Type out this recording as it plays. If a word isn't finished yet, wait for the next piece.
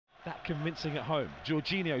that convincing at home.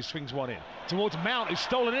 Jorginho swings one in towards Mount, who's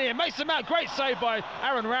stolen in. Mason Mount, great save by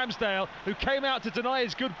Aaron Ramsdale, who came out to deny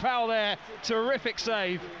his good pal there. Terrific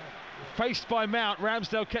save. Faced by Mount,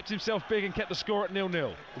 Ramsdale kept himself big and kept the score at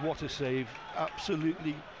 0-0. What a save,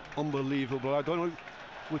 absolutely unbelievable. I don't know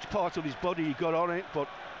which part of his body he got on it, but...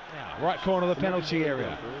 Now, right corner of the penalty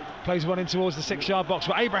area. Plays one in towards the 6-yard box,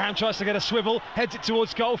 but Abraham tries to get a swivel, heads it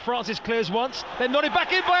towards goal. Francis clears once, then nodded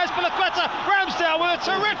back in by Azpilicueta. Ramsdale with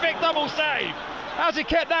a terrific double save. How's he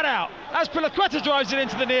kept that out? Azpilicueta drives it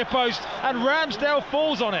into the near post, and Ramsdale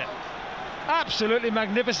falls on it. Absolutely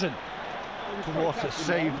magnificent. What a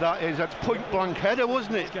save that is. That's point-blank header,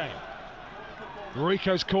 wasn't it?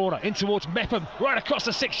 Rico's corner, in towards Mepham, right across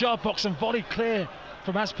the 6-yard box, and volley clear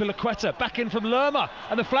from Azpilicueta, back in from Lerma,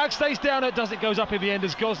 and the flag stays down. It doesn't, goes up in the end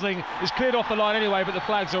as Gosling is cleared off the line anyway, but the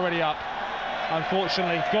flag's already up.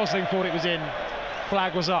 Unfortunately, Gosling thought it was in,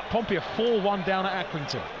 flag was up. Pompey are 4-1 down at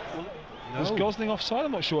Accrington. No. Was Gosling offside?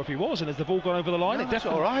 I'm not sure if he was, and has the ball gone over the line? No, it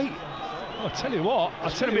definitely. all right. I'll tell you what,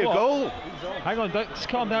 A goal. Hang on, just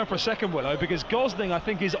calm down for a second, Willow, because Gosling, I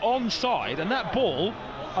think, is onside, and that ball,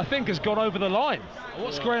 I think, has gone over the line.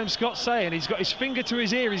 What's Graham Scott saying? He's got his finger to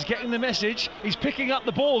his ear, he's getting the message, he's picking up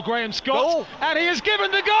the ball, Graham Scott, and he has given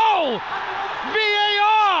the goal!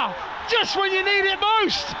 VAR! Just when you need it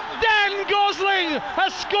most! Dan Gosling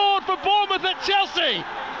has scored for Bournemouth at Chelsea!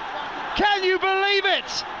 Can you believe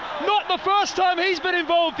it? Not the first time he's been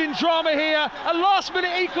involved in drama here. A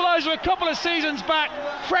last-minute equaliser a couple of seasons back.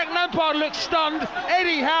 Frank Lampard looks stunned.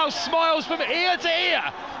 Eddie Howe smiles from ear to ear.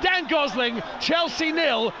 Dan Gosling, Chelsea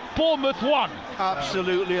 0, Bournemouth 1.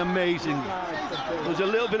 Absolutely amazing. There's a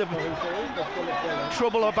little bit of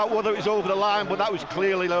trouble about whether it was over the line, but that was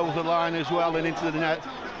clearly over the line as well and into the net.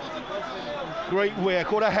 Great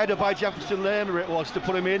work. What a header by Jefferson Lerma it was to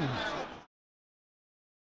put him in.